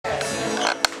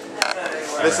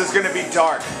This is going to be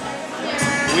dark.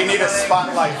 We need a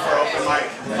spotlight for open mic.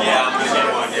 Yeah, I'm gonna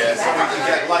get one. Yeah, so we can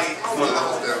get light.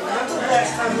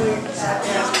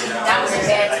 That was a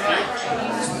bad time.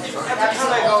 Every time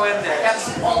I go in there. That was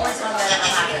the only time that ever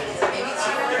happened. Maybe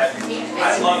two.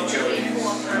 I love Jody.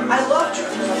 I love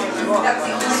Jody. That was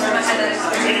the only time I had that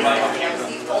experience. That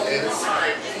was the only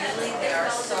time. And usually they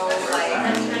are so like...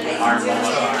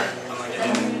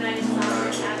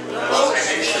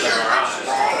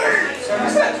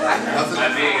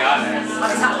 I'm being honest.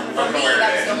 I'm telling you, for me,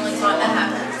 that was the only time that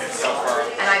happened.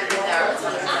 And I've been there a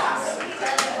ton of times.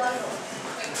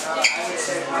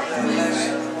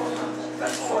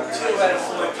 That's 2 out of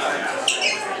 4 times.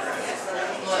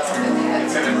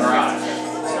 It's in the garage.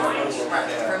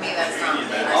 For me, that's not.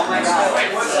 Oh my God. Wait,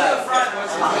 what's in the front?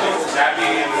 What's in the front?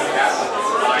 Tabby and the apple.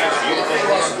 Right,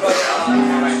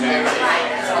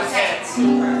 that's what I'm saying.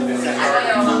 I know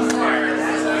they're a lot more.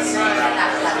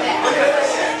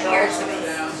 Here's the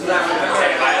video.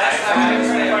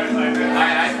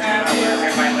 iPad, I'm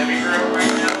in my living room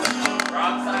right now.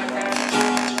 Rob's iPad.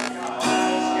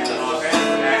 In the office.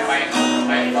 And my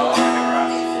phone in the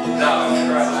garage. No, in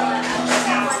the garage.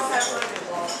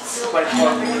 My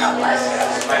phone is in the...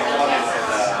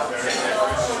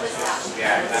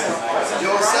 Yeah, you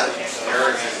all set?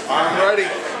 I'm ready.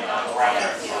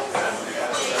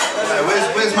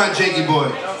 Where's my Jakey boy?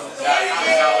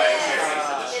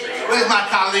 Where's my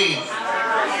Colleen?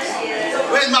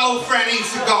 Where's my old friend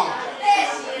Issa gone?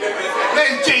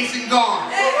 Where's Jason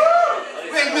gone?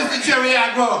 Where's Mr. Jerry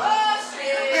Agro?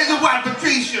 Where's the white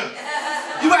Patricia?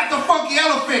 You at the Funky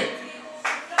Elephant?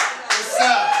 What's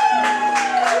up?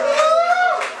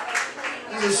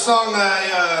 This is a song I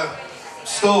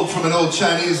stole from an old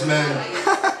Chinese man.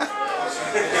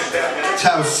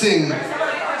 Chao Sing.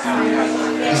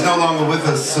 He's no longer with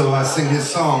us, so I sing his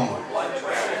song.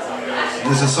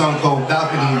 There's a song called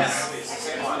Balconies.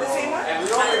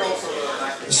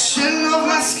 Shedding off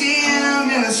my skin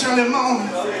in a Sunday morning.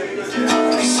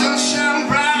 Sunshine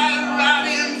bright right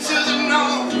into the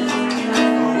north.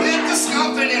 With the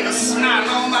sculpting and a smile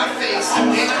on my face.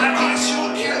 And I guess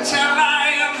you can tell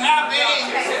I am happy.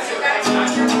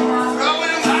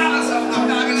 Throwing bottles of the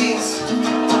balconies.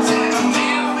 Saying a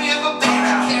man with a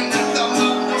bag can come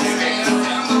up no stand.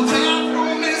 And the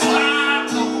bathroom is like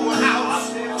the whole house.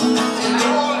 And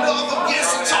all of the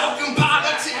guests are talking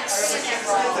politics.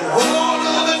 All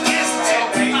of the guests are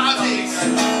talking politics.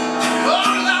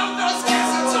 All of those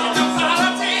guests are talking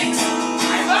politics.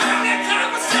 Funny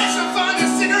conversation, funny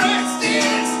cigarette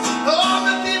sticks. All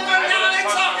the people now they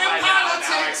talking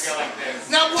politics.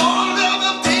 Now all of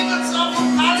the people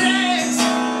talking politics.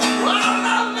 All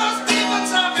of those people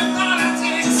talking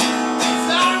politics.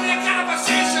 Funny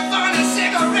conversation, funny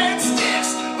cigarette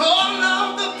sticks. All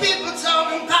of the people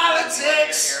talking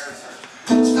politics.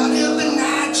 Started the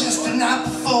night just the night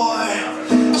before.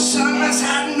 Sunrise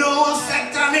had no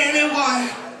effect on anyone.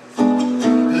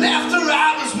 After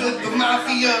hours with the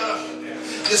mafia,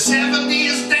 your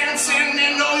 70s dancing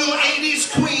and all your 80s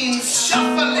queens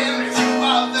shuffling through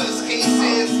all those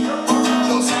cases.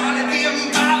 Those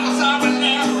Heineken bottles are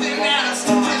laughing at us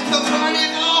with the money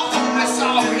the homeless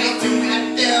are making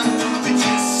at them. We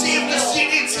just saved the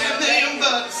city 10 million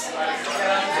bucks.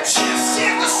 Just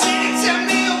saved the city 10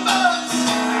 million bucks.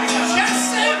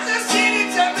 Just saved the city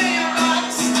 10 million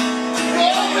bucks.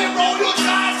 Oh, we roll your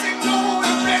dice and go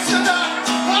in prison.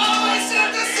 Oh, we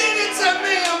saved the city 10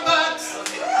 million bucks.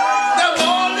 Now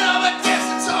all of the guests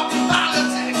are talking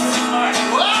politics.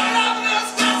 All of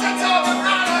those guests are talking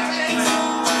politics.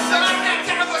 Funny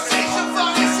conversation,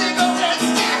 funny cigarette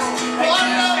sticks. All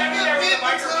of the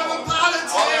people talking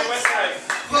politics.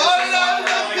 All of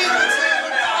the people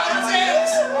talking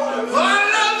politics. All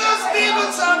of those people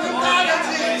talking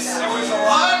politics.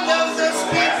 All of those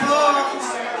people.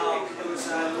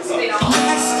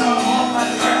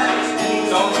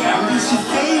 What's your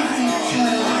favorite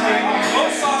color?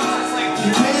 You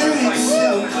wear it so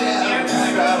well.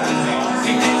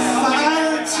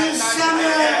 Fire to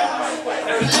summer.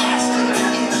 Plastic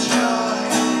is your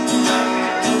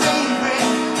favorite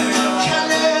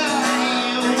color.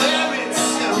 You wear it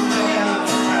so well.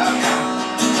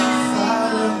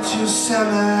 Fire to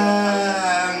summer.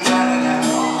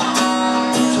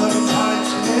 Talking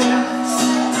politics.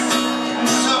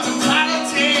 Talking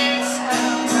politics.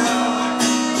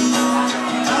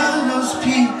 All those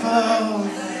people.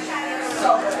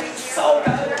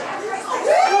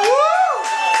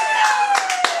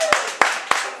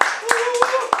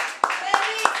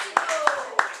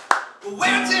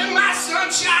 Where did my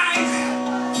sunshine?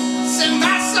 Said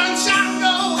my sunshine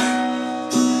go?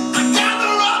 I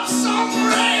gather up some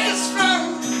rays from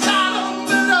Colorado.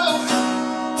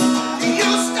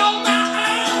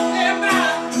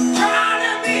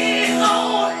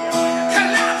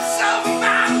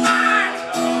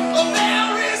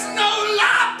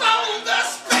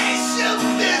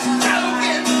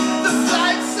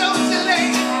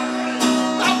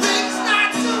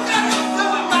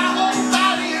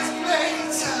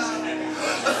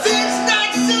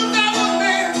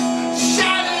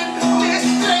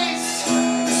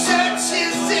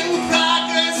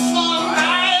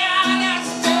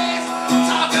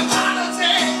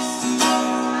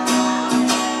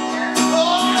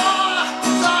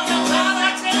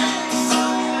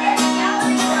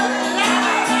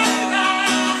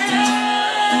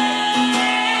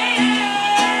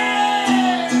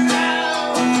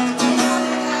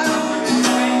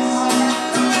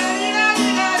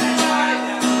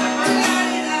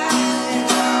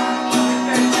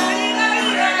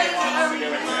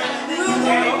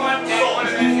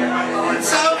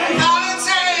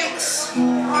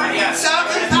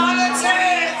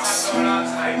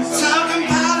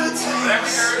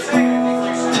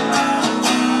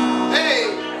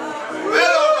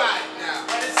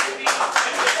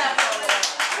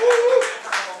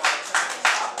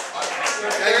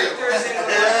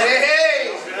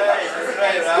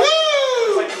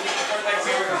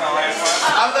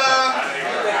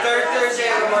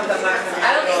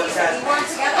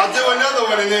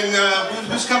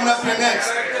 Who's coming up here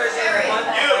next?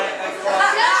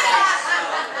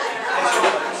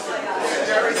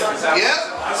 Yep.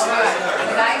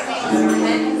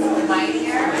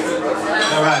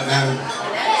 All right, man.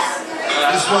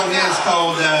 This one here is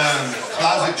called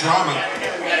Closet Drama.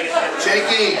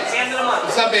 Jakey,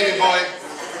 what's up, baby boy?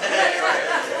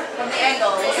 From the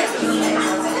angle.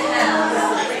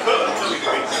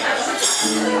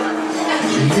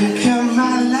 Look at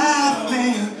my life,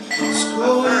 man. It's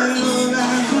going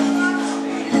around.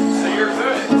 So you're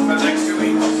good for the next 2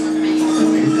 weeks.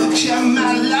 Look at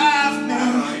my life,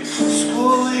 man. It's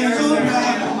going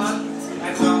around.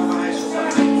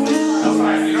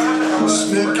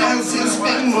 Smoke as it's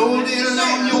been molded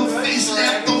on your face.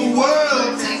 Let the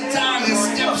world take tiny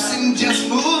steps and just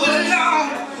move it along.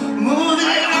 Move it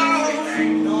along.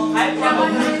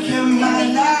 Look at my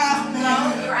life, man.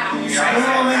 It's going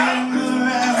around.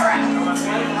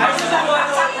 I was the one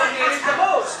who needed the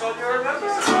most, don't you remember? I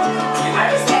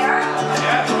was there.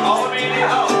 Yeah, all of me did.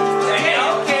 Oh,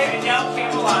 okay, and now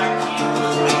came along.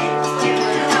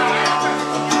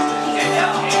 And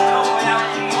now came without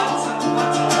me once in a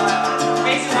while.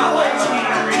 Mason, how long is he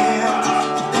around me?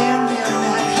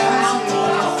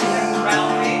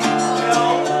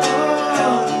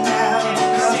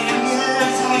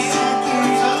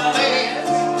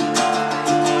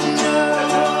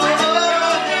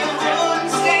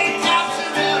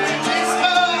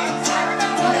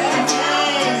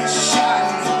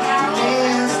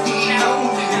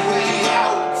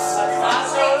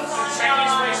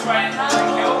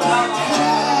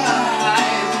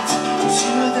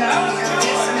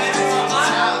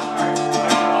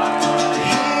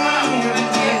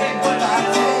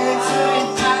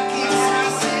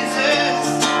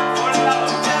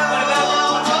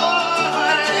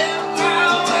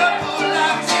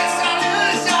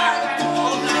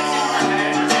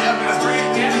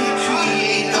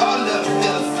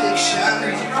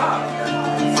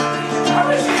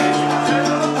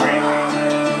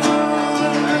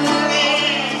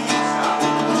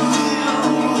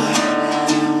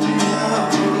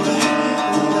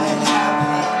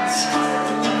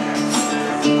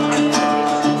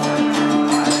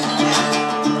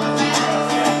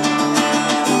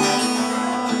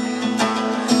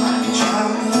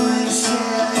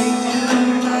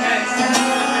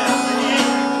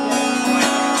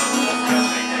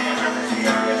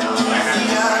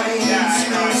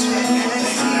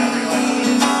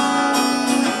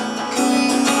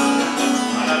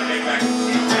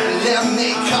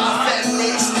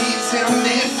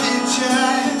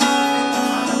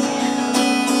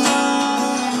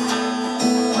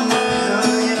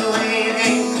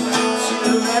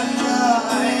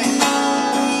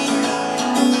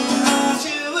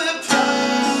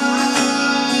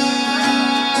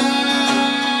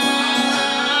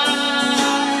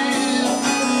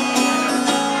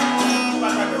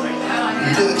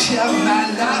 Look at my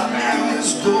life, man,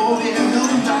 it's going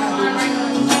around,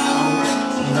 round,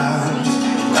 round.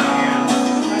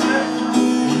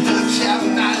 Look at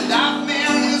my life,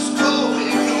 man, it's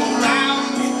going around,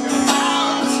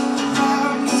 round,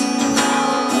 round.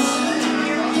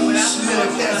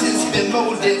 Smoke as it's been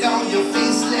molded on your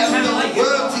face, left the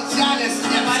world to China steps.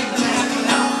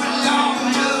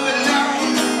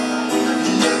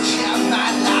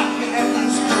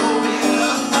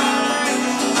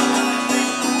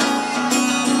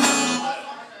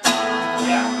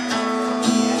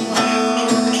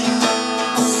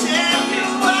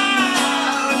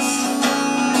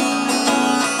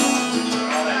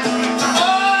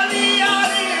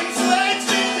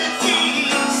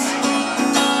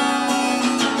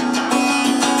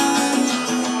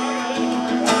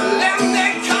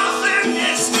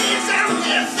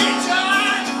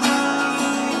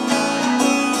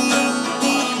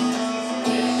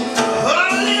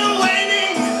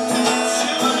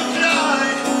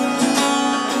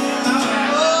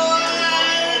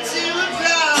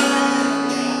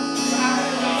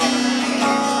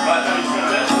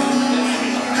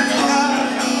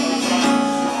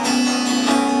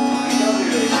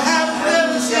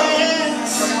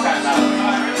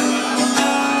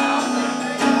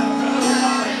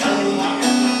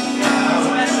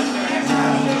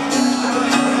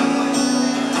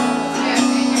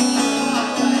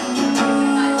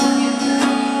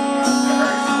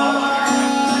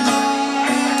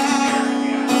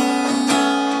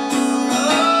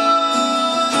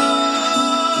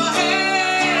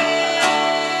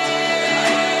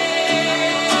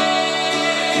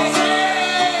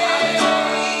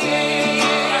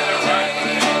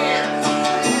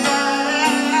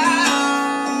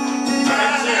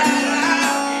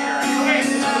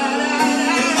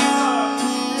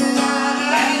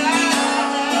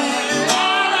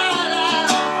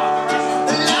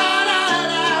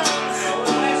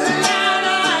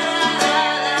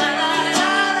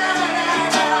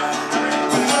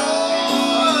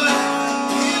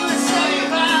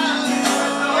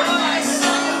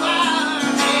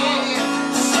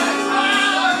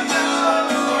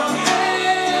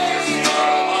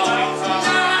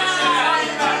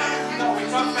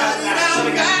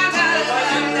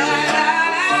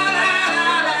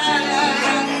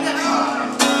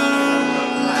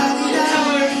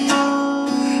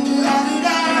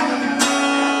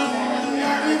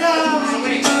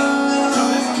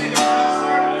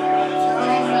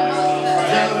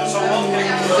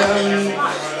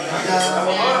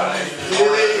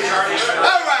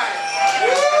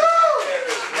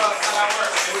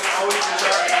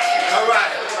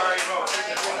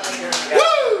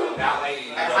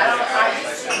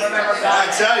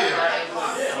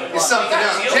 something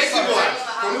else. Take the boy.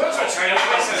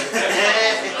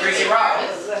 Crazy Rob.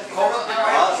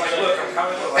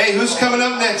 Hey, who's coming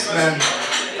up next, man?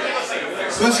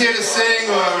 Who's here to sing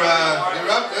or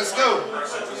you're up? Let's go.